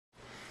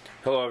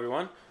Hello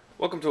everyone,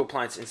 welcome to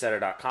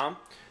ApplianceInsider.com.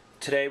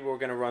 Today we're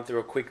going to run through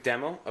a quick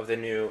demo of the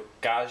new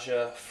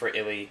Gaggia for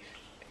illy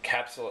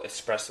capsule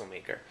espresso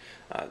maker.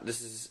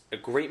 This is a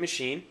great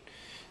machine.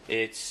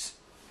 It's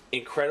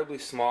incredibly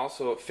small,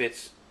 so it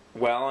fits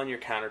well on your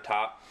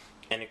countertop,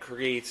 and it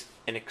creates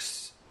an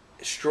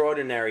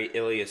extraordinary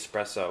illy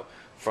espresso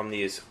from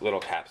these little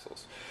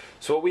capsules.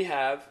 So what we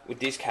have with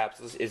these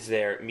capsules is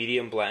their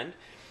medium blend.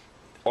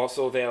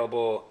 Also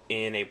available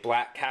in a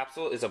black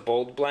capsule is a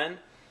bold blend,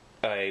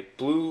 a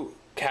blue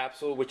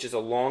capsule which is a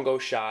longo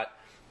shot,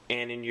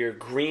 and in your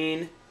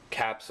green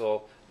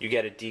capsule you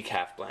get a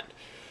decaf blend.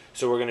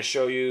 So we're going to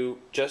show you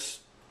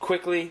just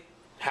quickly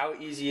how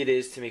easy it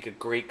is to make a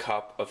great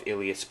cup of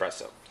illy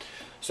espresso.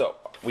 So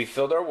we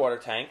filled our water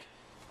tank,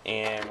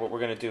 and what we're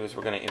going to do is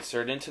we're going to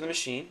insert it into the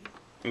machine,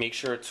 make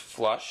sure it's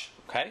flush.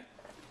 Okay.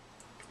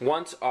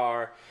 Once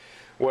our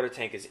water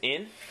tank is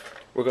in,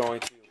 we're going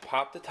to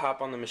pop the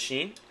top on the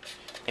machine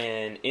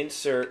and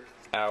insert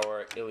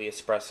our illy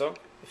espresso.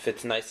 It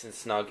fits nice and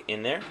snug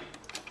in there.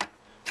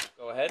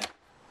 Go ahead,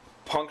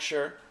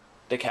 puncture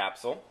the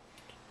capsule,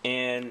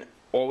 and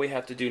all we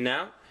have to do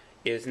now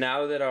is,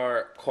 now that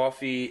our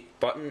coffee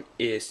button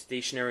is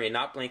stationary and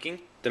not blinking,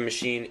 the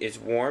machine is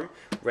warm,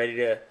 ready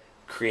to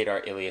create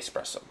our illy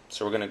espresso.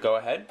 So we're going to go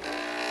ahead,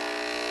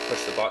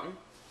 push the button,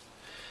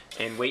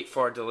 and wait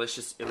for our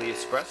delicious illy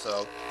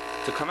espresso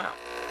to come out.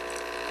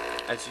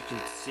 As you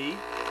can see,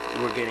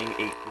 we're getting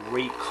a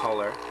great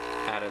color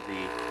out of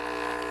the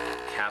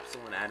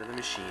capsule and out of the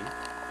machine.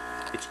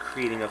 It's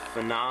creating a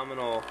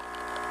phenomenal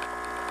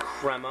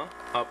crema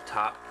up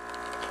top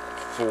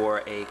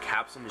for a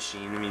capsule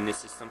machine. I mean,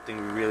 this is something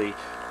we really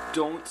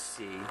don't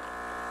see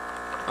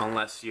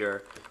unless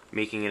you're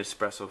making an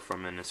espresso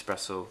from an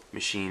espresso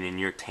machine and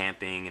you're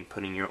tamping and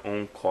putting your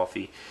own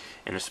coffee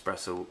and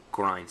espresso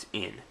grinds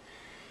in.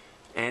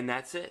 And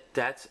that's it.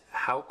 That's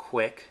how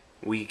quick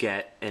we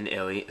get an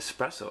illy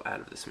espresso out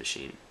of this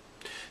machine.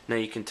 Now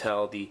you can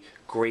tell the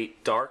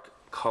great dark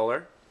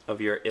color of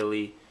your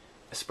illy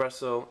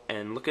espresso,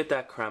 and look at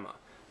that crema.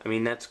 I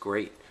mean, that's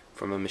great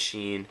from a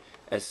machine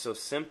as so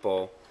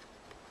simple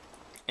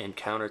and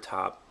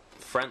countertop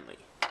friendly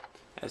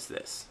as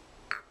this.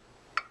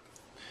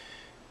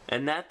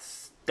 And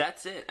that's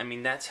it. I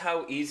mean, that's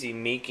how easy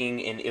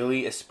making an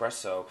illy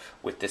espresso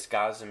with this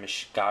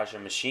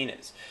Gaggia machine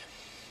is.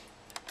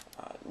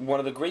 One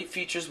of the great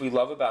features we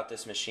love about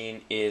this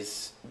machine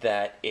is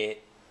that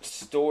it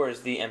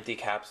stores the empty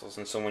capsules,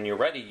 and so when you're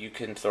ready you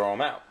can throw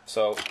them out.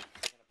 So I'm going to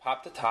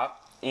pop the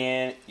top,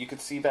 and you can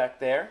see back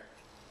there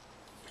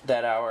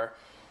that our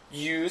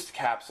used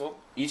capsule,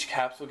 each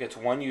capsule gets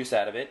one use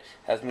out of it,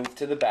 has moved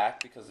to the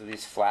back because of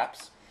these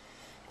flaps.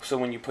 So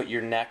when you put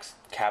your next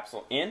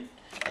capsule in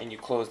and you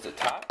close the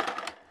top,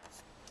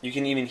 you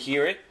can even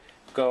hear it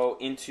go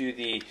into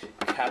the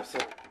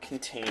capsule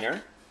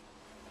container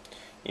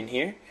in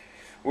here,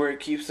 where it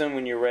keeps them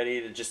when you're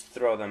ready to just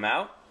throw them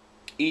out.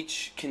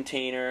 Each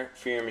container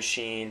for your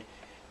machine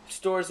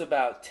stores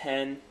about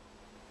 10,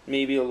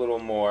 maybe a little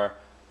more,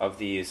 of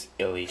these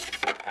illy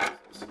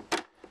capsules.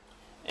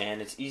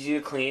 And it's easy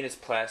to clean, it's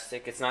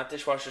plastic, it's not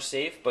dishwasher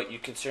safe, but you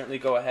can certainly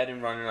go ahead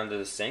and run it under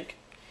the sink.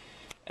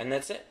 And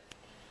that's it.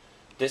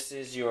 This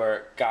is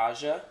your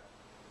Gaggia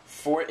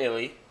for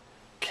illy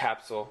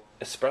capsule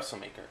espresso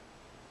maker.